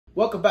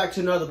Welcome back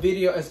to another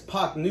video. It's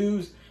Pac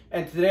News,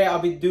 and today I'll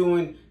be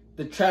doing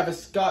the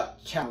Travis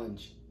Scott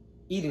challenge,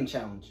 eating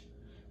challenge.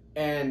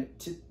 And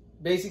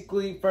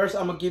basically, first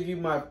I'm gonna give you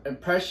my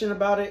impression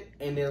about it,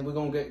 and then we're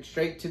gonna get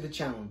straight to the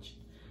challenge.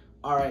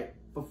 All right,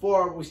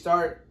 before we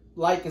start,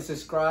 like and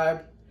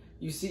subscribe.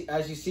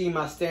 As you see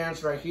my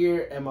stance right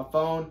here and my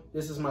phone,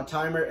 this is my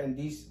timer, and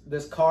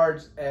this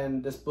cards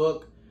and this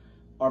book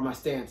are my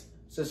stance.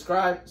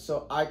 Subscribe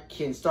so I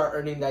can start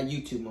earning that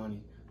YouTube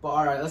money. But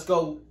all right, let's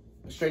go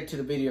straight to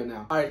the video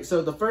now. All right,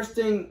 so the first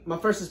thing, my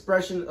first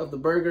impression of the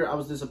burger, I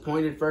was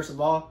disappointed. First of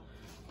all,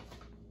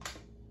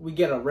 we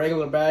get a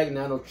regular bag,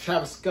 not a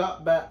Travis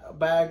Scott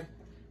bag.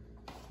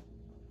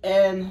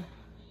 And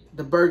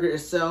the burger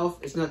itself,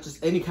 it's not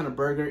just any kind of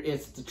burger,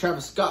 it's the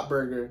Travis Scott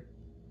burger.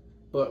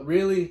 But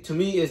really, to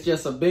me, it's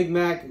just a Big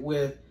Mac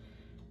with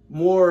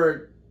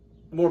more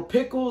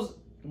pickles,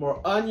 more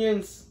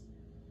onions,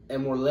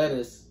 and more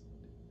lettuce,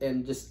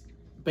 and just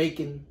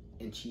bacon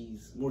and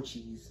cheese, more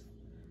cheese.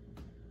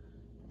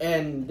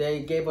 And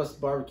they gave us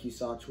barbecue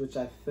sauce, which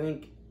I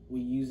think we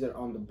use it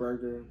on the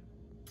burger,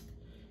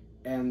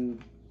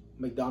 and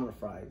McDonald's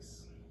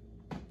fries.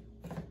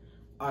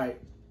 All right,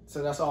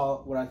 so that's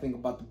all what I think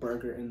about the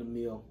burger and the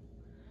meal.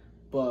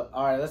 But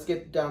all right, let's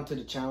get down to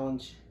the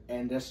challenge,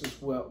 and this is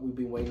what we've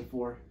been waiting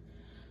for.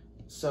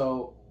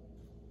 So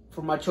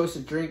for my choice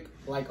of drink,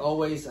 like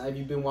always, if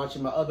you've been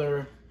watching my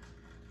other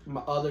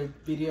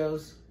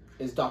videos,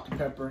 is Dr.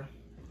 Pepper.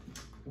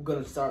 I'm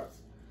gonna start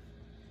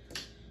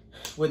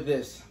with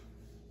this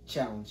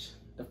challenge.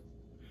 All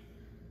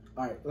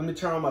right, let me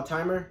turn on my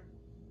timer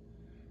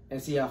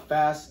and see how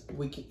fast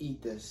we can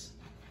eat this.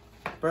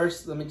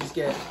 First, let me just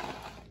get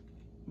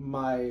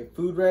my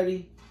food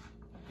ready.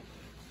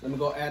 Let me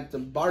go add the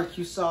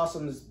barbecue sauce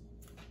on this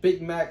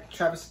Big Mac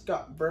Travis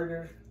Scott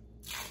burger.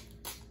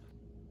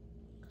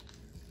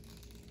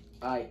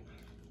 All right,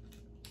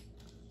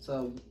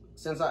 so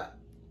since I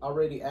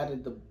already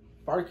added the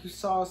barbecue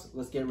sauce,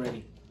 let's get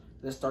ready.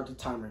 Let's start the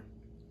timer.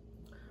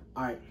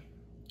 All right,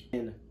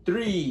 in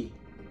 3,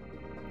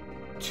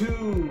 2,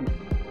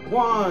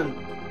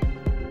 1.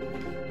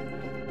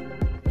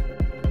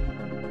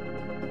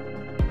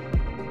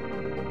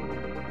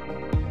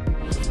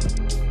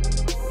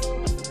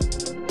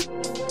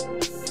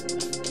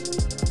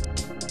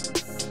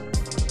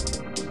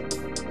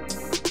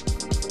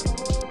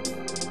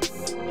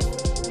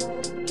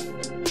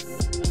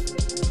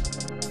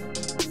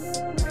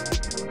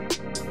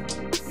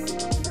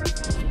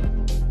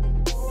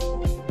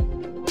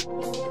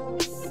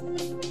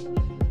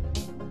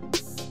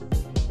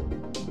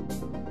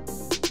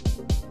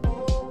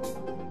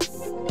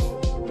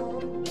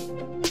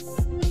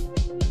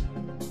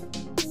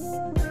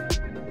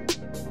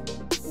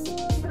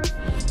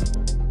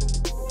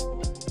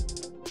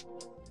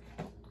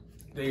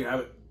 There you have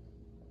it.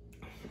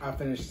 I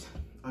finished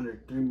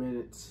under 3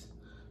 minutes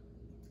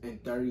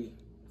and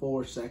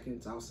 34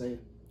 seconds, I'll say.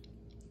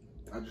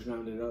 I just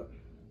rounded it up.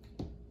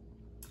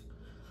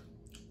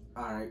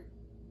 All right,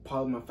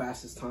 probably my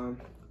fastest time.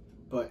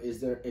 But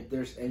if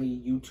there's any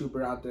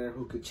YouTuber out there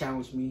who could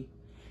challenge me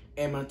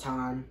and my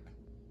time,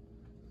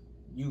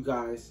 you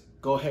guys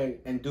go ahead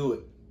and do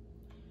it.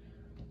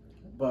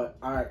 But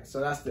all right,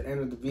 so that's the end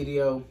of the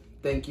video.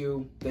 Thank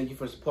you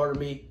for supporting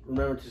me.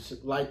 Remember to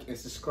like and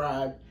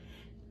subscribe.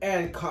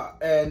 And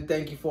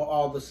thank you for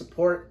all the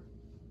support.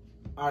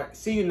 All right,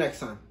 see you next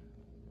time.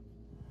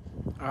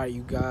 All right,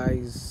 you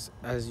guys,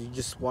 as you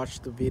just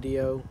watched the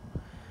video,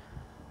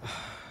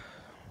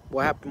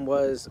 what happened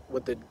was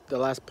with the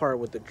last part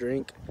with the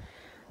drink,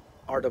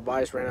 our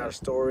device ran out of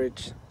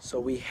storage, so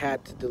we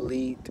had to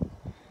delete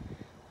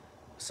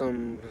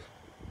some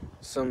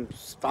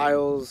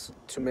files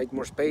to make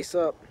more space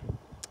up.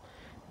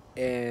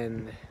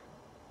 And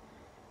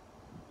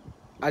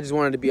I just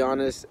wanted to be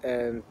honest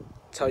and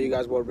tell you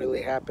guys what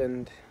really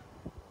happened.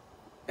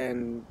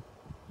 And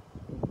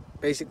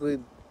basically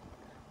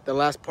the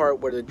last part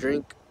where the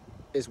drink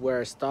is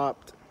where I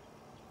stopped,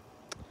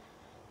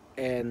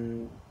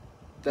 and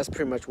that's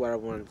pretty much what I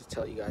wanted to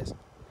tell you guys.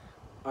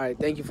 All right,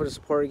 thank you for the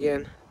support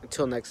again.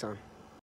 Until next time.